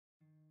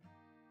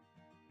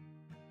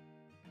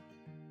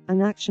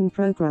An action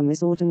program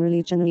is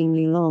ordinarily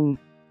genuinely long.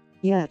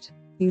 Yet,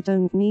 you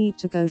don't need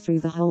to go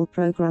through the whole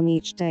program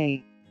each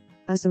day.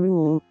 As a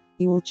rule,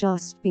 you will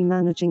just be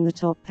managing the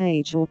top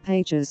page or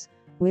pages,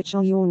 which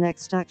are your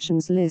next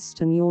actions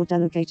list and your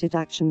delegated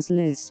actions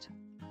list.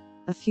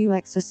 A few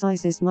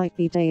exercises might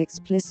be day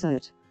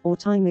explicit, or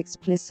time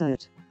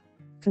explicit.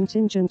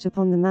 Contingent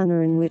upon the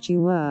manner in which you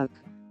work,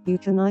 you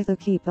can either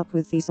keep up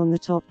with these on the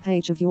top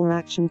page of your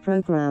action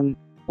program,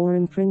 or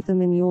imprint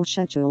them in your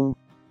schedule.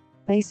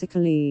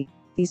 Basically,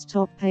 these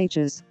top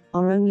pages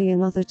are only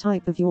another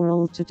type of your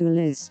old to-do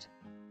list.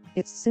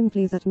 It's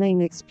simply that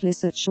main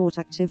explicit short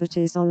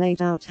activities are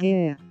laid out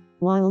here,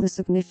 while the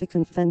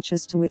significant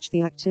ventures to which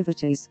the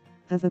activities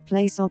have a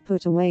place are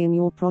put away in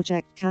your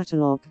project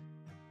catalog.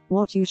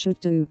 What you should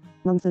do,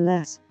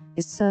 nonetheless,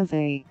 is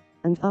survey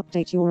and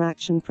update your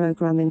action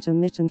program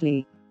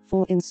intermittently.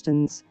 For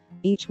instance,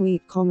 each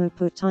week,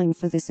 put time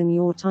for this in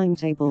your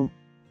timetable.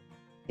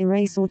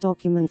 Erase or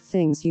document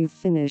things you've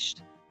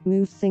finished.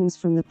 Move things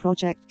from the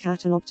project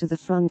catalog to the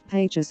front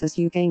pages as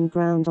you gain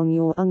ground on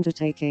your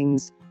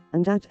undertakings,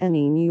 and add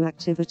any new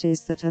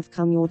activities that have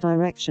come your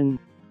direction.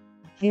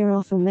 Here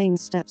are 4 main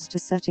steps to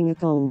setting a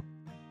goal.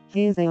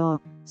 Here they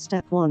are.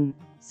 Step 1.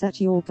 Set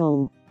your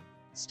goal.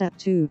 Step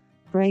 2.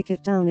 Break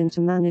it down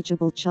into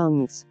manageable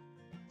chunks.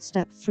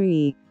 Step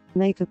 3.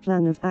 Make a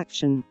plan of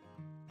action.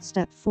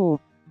 Step 4.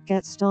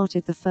 Get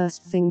started. The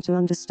first thing to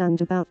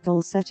understand about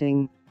goal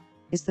setting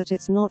is that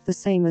it's not the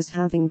same as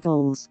having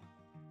goals.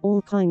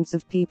 All kinds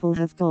of people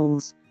have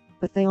goals,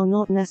 but they are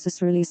not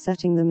necessarily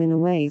setting them in a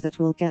way that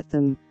will get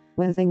them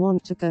where they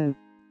want to go.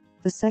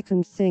 The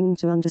second thing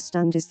to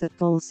understand is that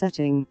goal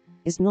setting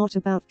is not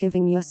about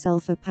giving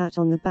yourself a pat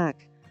on the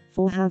back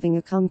for having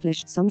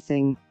accomplished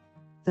something.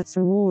 That's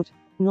reward,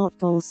 not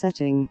goal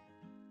setting.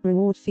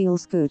 Reward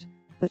feels good,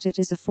 but it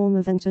is a form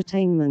of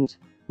entertainment,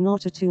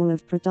 not a tool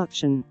of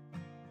production.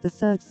 The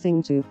third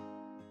thing to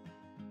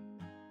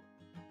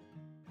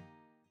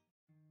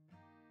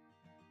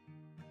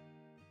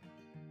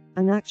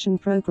An action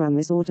program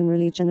is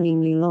ordinarily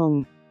genuinely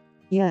long.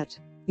 Yet,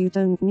 you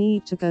don't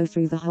need to go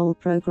through the whole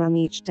program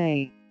each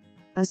day.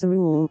 As a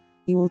rule,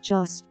 you will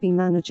just be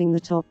managing the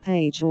top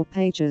page or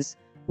pages,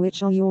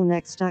 which are your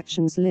next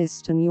actions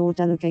list and your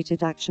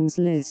delegated actions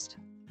list.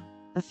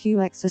 A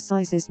few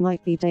exercises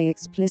might be day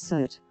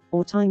explicit,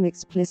 or time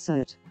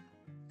explicit.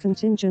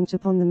 Contingent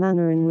upon the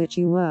manner in which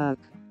you work,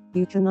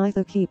 you can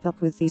either keep up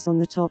with these on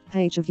the top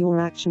page of your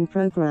action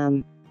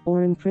program,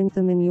 or imprint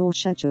them in your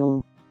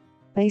schedule.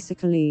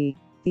 Basically,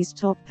 these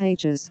top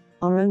pages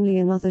are only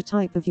another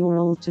type of your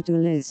old to-do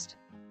list.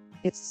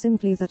 It's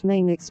simply that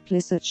main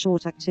explicit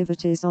short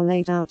activities are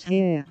laid out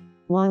here,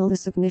 while the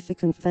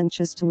significant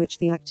ventures to which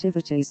the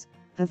activities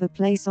have a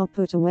place are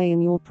put away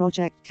in your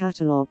project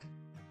catalog.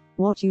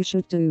 What you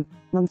should do,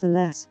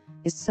 nonetheless,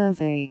 is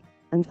survey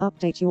and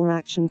update your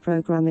action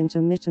program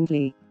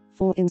intermittently.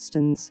 For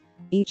instance,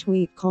 each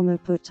week,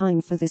 put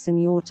time for this in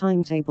your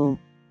timetable.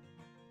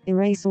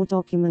 Erase or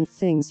document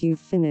things you've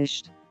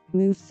finished.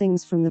 Move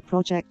things from the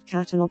project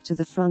catalog to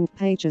the front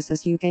pages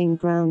as you gain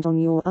ground on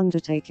your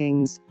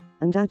undertakings,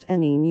 and add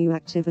any new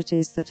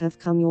activities that have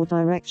come your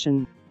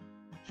direction.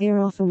 Here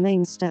are 4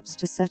 main steps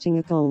to setting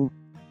a goal.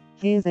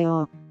 Here they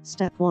are.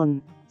 Step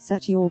 1.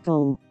 Set your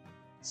goal.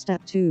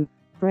 Step 2.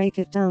 Break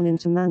it down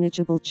into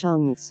manageable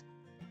chunks.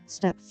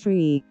 Step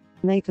 3.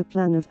 Make a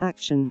plan of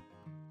action.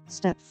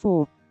 Step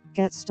 4.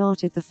 Get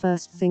started. The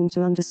first thing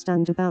to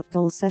understand about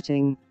goal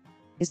setting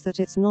is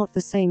that it's not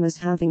the same as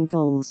having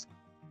goals.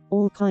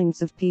 All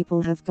kinds of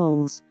people have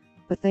goals,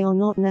 but they are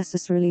not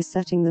necessarily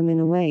setting them in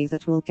a way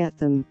that will get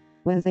them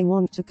where they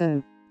want to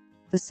go.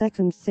 The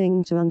second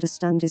thing to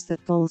understand is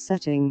that goal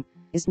setting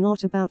is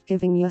not about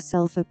giving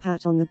yourself a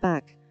pat on the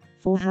back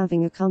for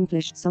having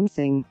accomplished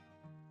something.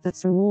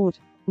 That's reward,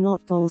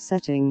 not goal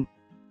setting.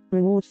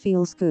 Reward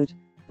feels good,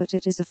 but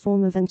it is a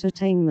form of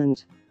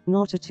entertainment,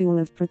 not a tool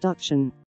of production.